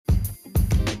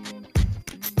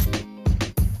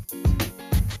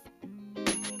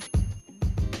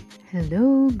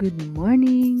Hello, good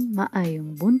morning,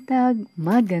 maayong buntag,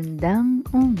 magandang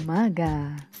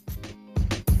umaga.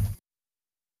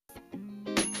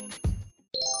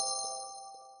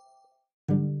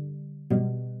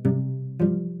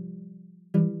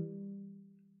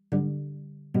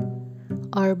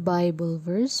 Our Bible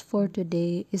verse for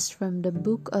today is from the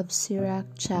book of Sirach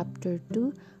chapter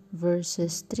 2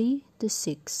 verses 3 to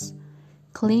 6.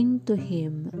 Cling to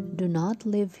him, do not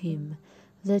leave him,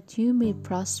 that you may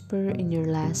prosper in your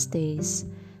last days.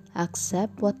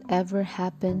 Accept whatever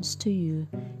happens to you.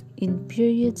 In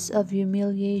periods of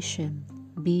humiliation,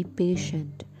 be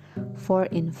patient. For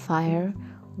in fire,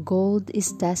 gold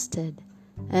is tested,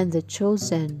 and the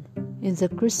chosen in the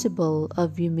crucible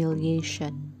of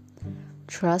humiliation.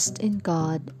 Trust in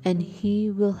God, and He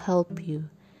will help you.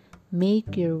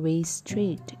 Make your way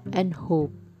straight and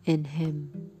hope in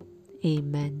Him.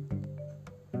 Amen.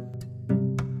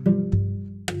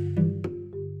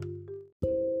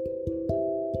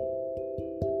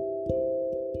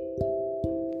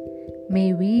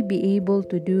 May we be able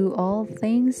to do all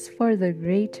things for the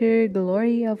greater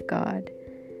glory of God.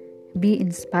 Be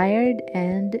inspired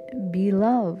and be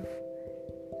loved.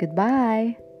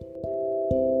 Goodbye.